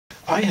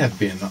I have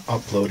been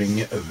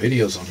uploading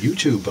videos on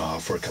YouTube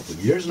for a couple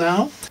of years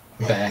now.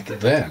 Back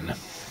then,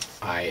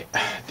 I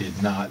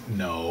did not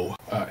know,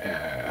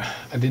 I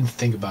didn't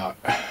think about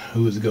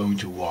who is going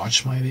to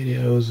watch my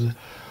videos.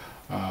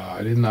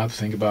 I did not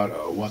think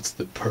about what's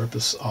the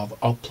purpose of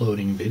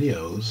uploading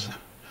videos.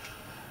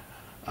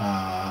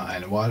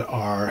 And what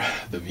are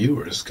the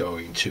viewers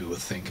going to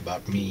think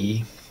about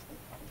me?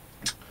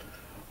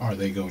 Are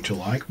they going to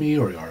like me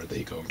or are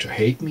they going to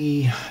hate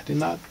me? I did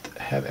not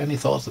have any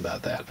thoughts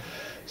about that.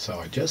 So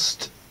I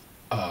just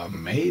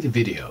made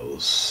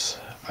videos.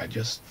 I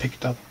just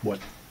picked up what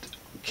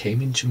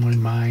came into my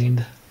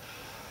mind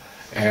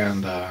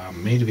and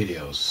made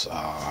videos.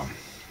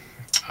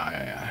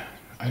 I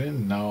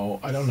didn't know.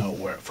 I don't know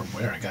from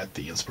where I got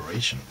the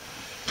inspiration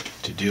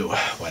to do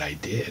what I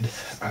did.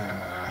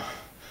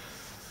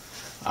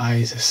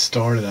 I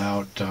started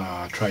out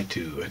tried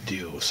to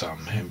do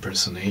some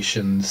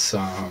impersonations.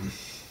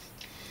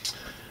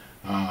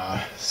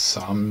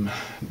 Some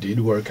did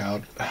work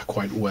out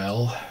quite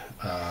well.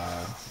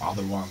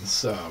 Other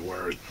ones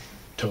were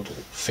total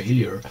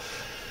failure,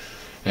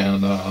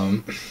 and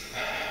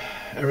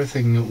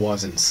everything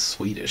was in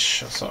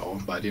Swedish. So,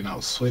 but you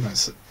know, Sweden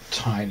is a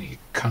tiny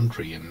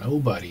country, and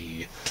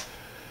nobody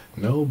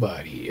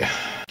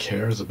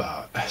cares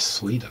about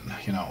Sweden.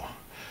 You know,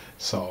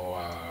 so.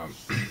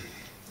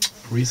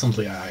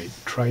 Recently I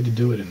tried to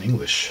do it in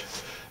English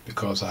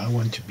because I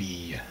want to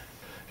be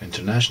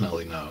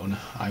internationally known.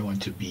 I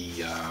want to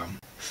be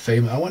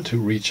famous. I want to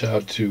reach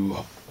out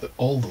to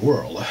all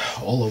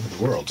over the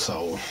world.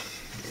 So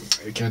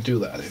you can't do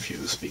that if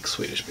you speak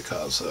Swedish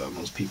because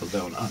most people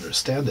don't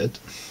understand it.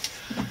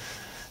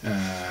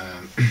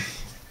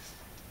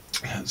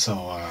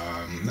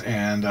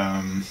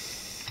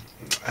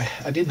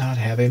 I did not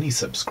have any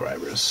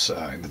subscribers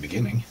in the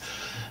beginning.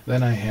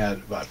 Then I had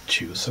about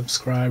 2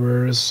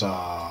 subscribers.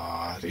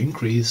 It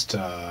increased,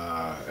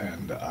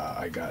 and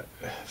I got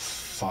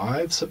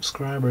 5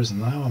 subscribers, and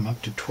now I'm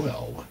up to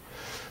 12.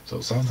 So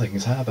something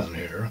has happened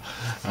here.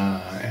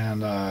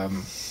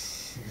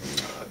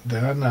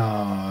 Then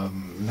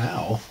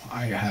now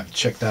I have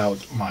checked out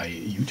my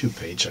YouTube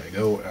page. I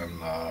go and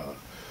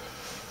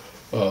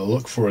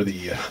look for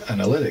the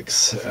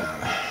analytics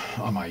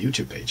on my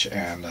YouTube page,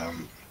 and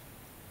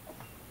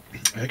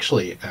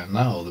actually, and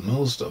now the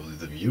most of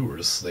the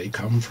viewers, they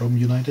come from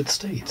United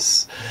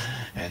States,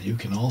 and you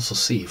can also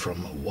see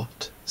from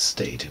what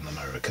state in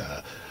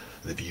America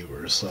the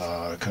viewers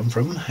come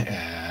from.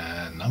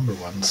 And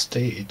 #1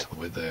 state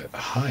with the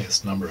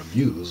highest number of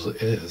views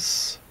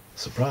is,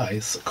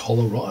 surprise,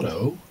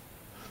 Colorado.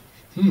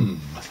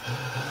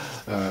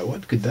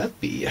 What could that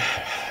be?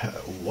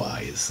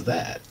 Why is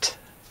that?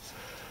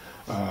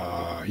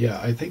 Yeah,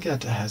 I think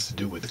that has to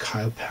do with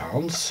Kyle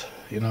Pounds.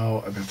 You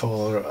know,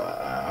 before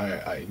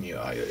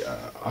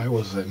I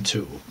was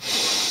into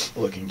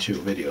looking to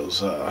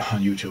videos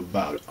on YouTube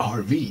about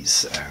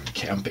RVs and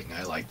camping.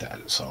 I like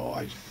that, so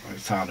I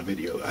found a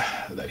video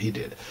that he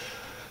did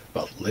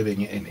about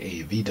living in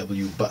a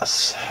VW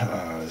bus.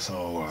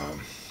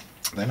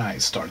 Then I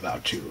started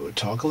out to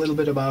talk a little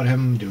bit about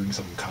him, doing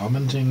some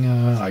commenting.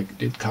 I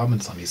did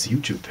comments on his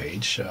YouTube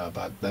page,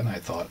 but then I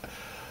thought,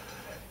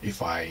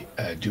 if I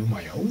do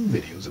my own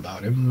videos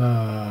about him,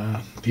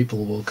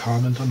 people will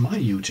comment on my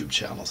YouTube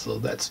channel, so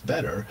that's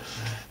better.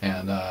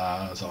 And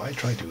so I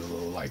try to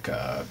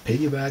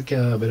piggyback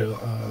a bit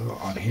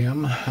on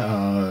him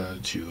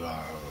to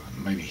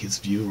maybe his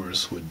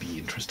viewers would be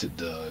interested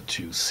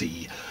to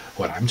see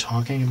what I'm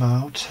talking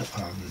about.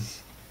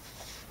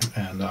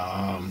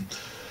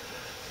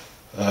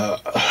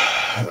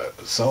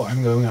 So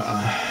I'm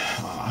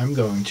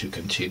going to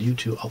continue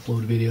to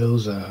upload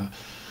videos.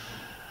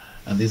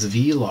 And these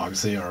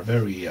vlogs, they are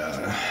very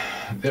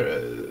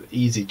they're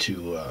easy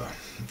to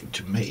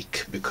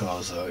make,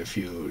 because if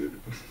you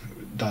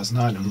does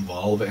not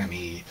involve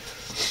any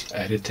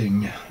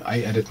editing.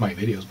 I edit my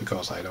videos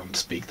because I don't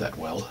speak that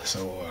well,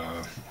 so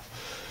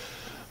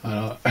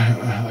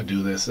I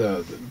do this,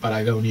 but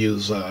I don't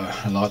use a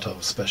lot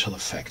of special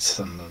effects,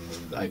 and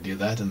I did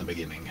that in the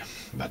beginning,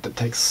 but it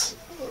takes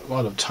a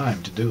lot of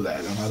time to do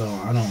that, and I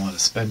don't want to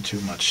spend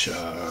too much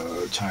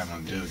time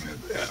on doing it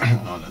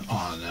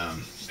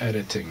on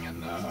editing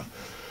and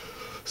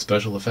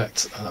special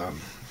effects.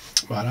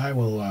 But I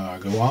will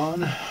go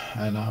on,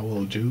 and I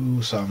will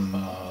do some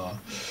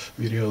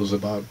videos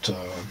about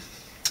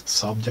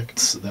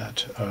subjects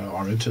that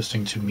are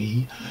interesting to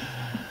me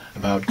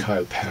about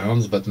Kyle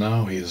Pounds. But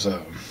now he's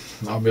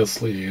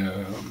obviously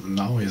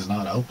now he's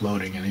not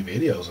uploading any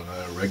videos on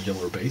a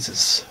regular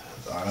basis.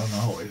 I don't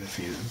know if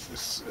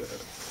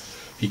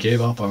he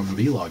gave up on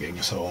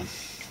vlogging. So,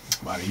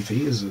 but if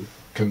he is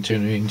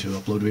continuing to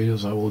upload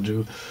videos, I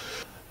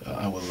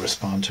will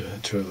respond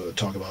to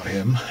talk about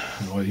him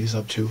and what he's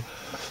up to.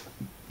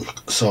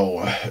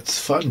 So it's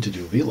fun to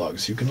do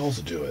vlogs. You can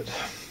also do it.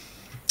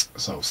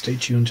 So stay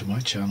tuned to my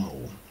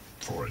channel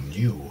for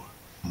new,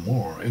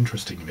 more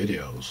interesting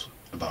videos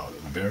about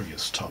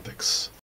various topics.